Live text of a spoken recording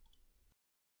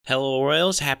Hello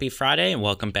Royals, happy Friday and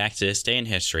welcome back to This Day in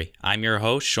History. I'm your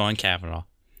host, Sean Cavanaugh.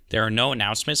 There are no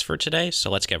announcements for today, so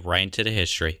let's get right into the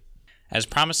history. As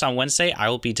promised on Wednesday, I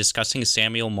will be discussing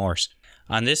Samuel Morse.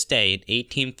 On this day in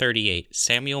 1838,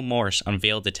 Samuel Morse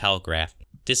unveiled the telegraph.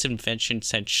 This invention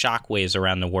sent shockwaves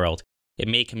around the world. It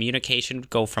made communication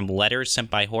go from letters sent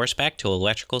by horseback to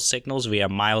electrical signals via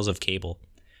miles of cable.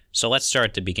 So let's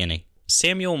start at the beginning.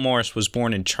 Samuel Morse was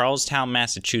born in Charlestown,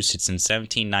 Massachusetts in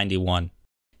 1791.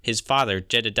 His father,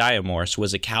 Jedediah Morse,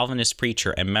 was a Calvinist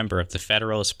preacher and member of the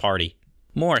Federalist Party.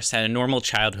 Morse had a normal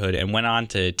childhood and went on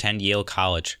to attend Yale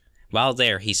College. While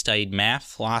there, he studied math,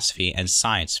 philosophy, and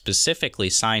science, specifically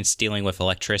science dealing with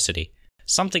electricity.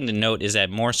 Something to note is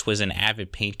that Morse was an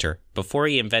avid painter. Before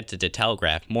he invented the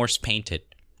telegraph, Morse painted.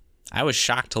 I was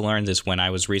shocked to learn this when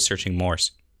I was researching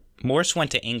Morse. Morse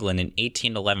went to England in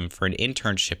 1811 for an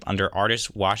internship under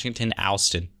artist Washington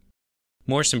Allston.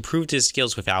 Morse improved his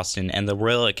skills with Allston, and the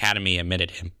Royal Academy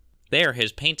admitted him. There,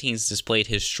 his paintings displayed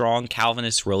his strong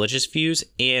Calvinist religious views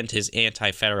and his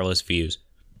anti-Federalist views.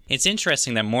 It's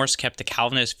interesting that Morse kept the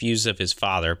Calvinist views of his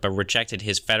father, but rejected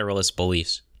his Federalist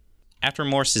beliefs. After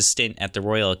Morse's stint at the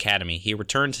Royal Academy, he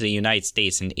returned to the United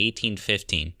States in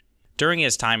 1815. During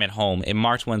his time at home, it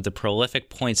marked one of the prolific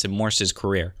points in Morse's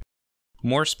career.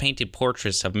 Morse painted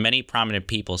portraits of many prominent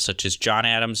people such as John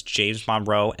Adams, James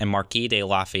Monroe, and Marquis de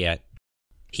Lafayette.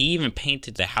 He even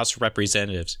painted the House of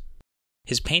Representatives.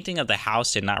 His painting of the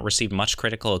House did not receive much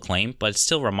critical acclaim, but it's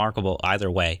still remarkable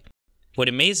either way. What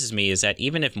amazes me is that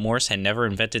even if Morse had never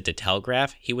invented the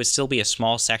telegraph, he would still be a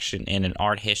small section in an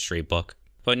art history book.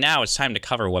 But now it's time to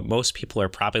cover what most people are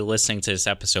probably listening to this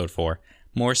episode for,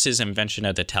 Morse's invention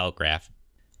of the telegraph.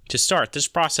 To start, this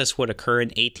process would occur in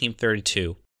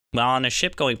 1832. While on a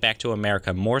ship going back to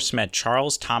America, Morse met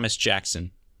Charles Thomas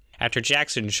Jackson. After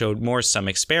Jackson showed Morse some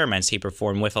experiments he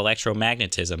performed with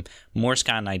electromagnetism, Morse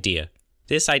got an idea.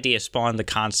 This idea spawned the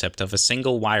concept of a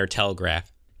single-wire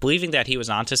telegraph. Believing that he was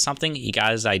onto something, he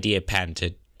got his idea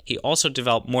patented. He also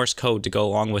developed Morse code to go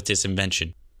along with this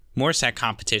invention. Morse had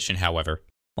competition, however.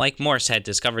 Like Morse had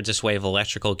discovered this way of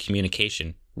electrical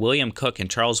communication, William Cooke and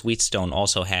Charles Wheatstone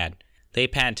also had. They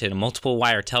patented a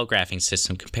multiple-wire telegraphing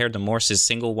system compared to Morse's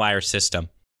single-wire system.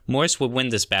 Morse would win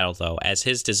this battle though, as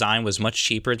his design was much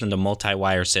cheaper than the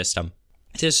multi-wire system.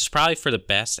 This is probably for the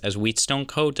best, as Wheatstone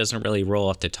code doesn't really roll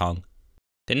off the tongue.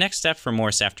 The next step for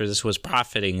Morse after this was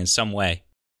profiting in some way.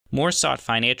 Morse sought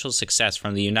financial success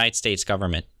from the United States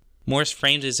government. Morse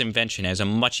framed his invention as a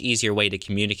much easier way to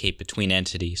communicate between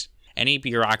entities. Any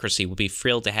bureaucracy would be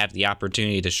thrilled to have the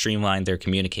opportunity to streamline their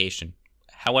communication.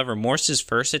 However, Morse's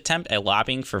first attempt at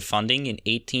lobbying for funding in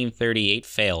 1838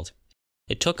 failed.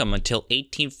 It took him until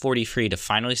 1843 to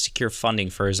finally secure funding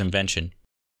for his invention.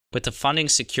 With the funding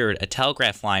secured, a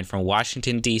telegraph line from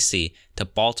Washington, D.C. to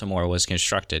Baltimore was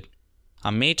constructed.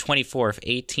 On May 24,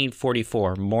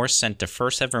 1844, Morse sent the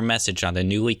first ever message on the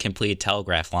newly completed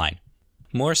telegraph line.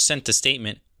 Morse sent the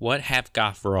statement, "What hath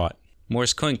God wrought?"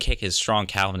 Morse couldn't kick his strong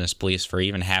Calvinist beliefs for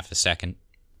even half a second.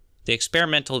 The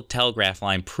experimental telegraph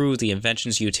line proved the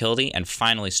invention's utility and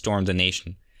finally stormed the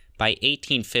nation. By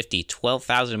 1850,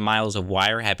 12,000 miles of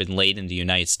wire had been laid in the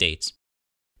United States.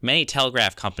 Many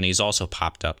telegraph companies also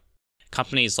popped up.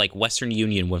 Companies like Western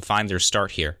Union would find their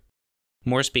start here.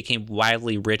 Morse became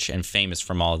wildly rich and famous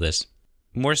from all this.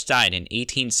 Morse died in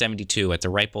 1872 at the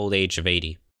ripe old age of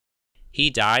 80.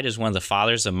 He died as one of the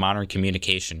fathers of modern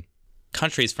communication.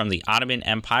 Countries from the Ottoman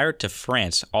Empire to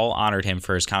France all honored him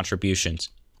for his contributions.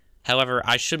 However,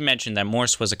 I should mention that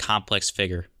Morse was a complex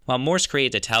figure. While Morse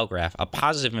created the telegraph, a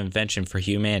positive invention for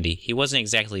humanity, he wasn't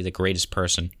exactly the greatest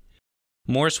person.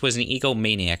 Morse was an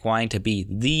egomaniac wanting to be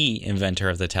the inventor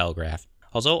of the telegraph.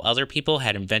 Although other people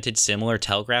had invented similar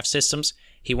telegraph systems,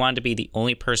 he wanted to be the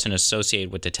only person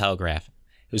associated with the telegraph.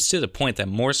 It was to the point that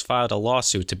Morse filed a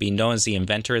lawsuit to be known as the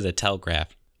inventor of the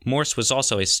telegraph. Morse was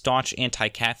also a staunch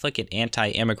anti-Catholic and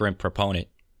anti-immigrant proponent.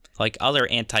 Like other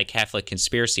anti-Catholic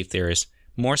conspiracy theorists,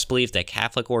 Morse believed that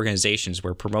Catholic organizations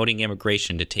were promoting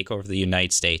immigration to take over the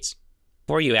United States.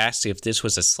 Before you ask if this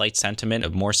was a slight sentiment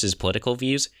of Morse's political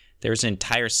views, there is an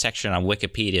entire section on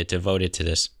Wikipedia devoted to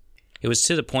this. It was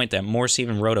to the point that Morse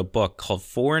even wrote a book called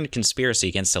Foreign Conspiracy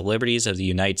Against the Liberties of the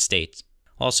United States.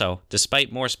 Also,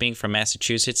 despite Morse being from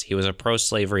Massachusetts, he was a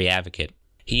pro-slavery advocate.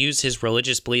 He used his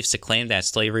religious beliefs to claim that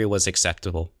slavery was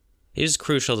acceptable. It is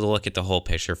crucial to look at the whole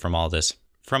picture from all this.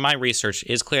 From my research, it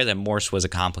is clear that Morse was a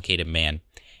complicated man.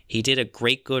 He did a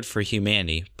great good for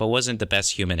humanity, but wasn't the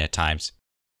best human at times.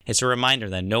 It's a reminder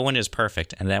that no one is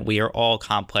perfect and that we are all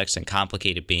complex and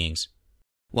complicated beings.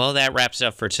 Well, that wraps it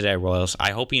up for today, Royals.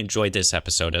 I hope you enjoyed this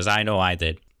episode, as I know I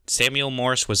did. Samuel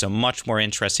Morse was a much more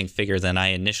interesting figure than I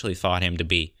initially thought him to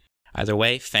be. Either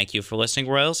way, thank you for listening,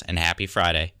 Royals, and happy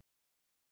Friday.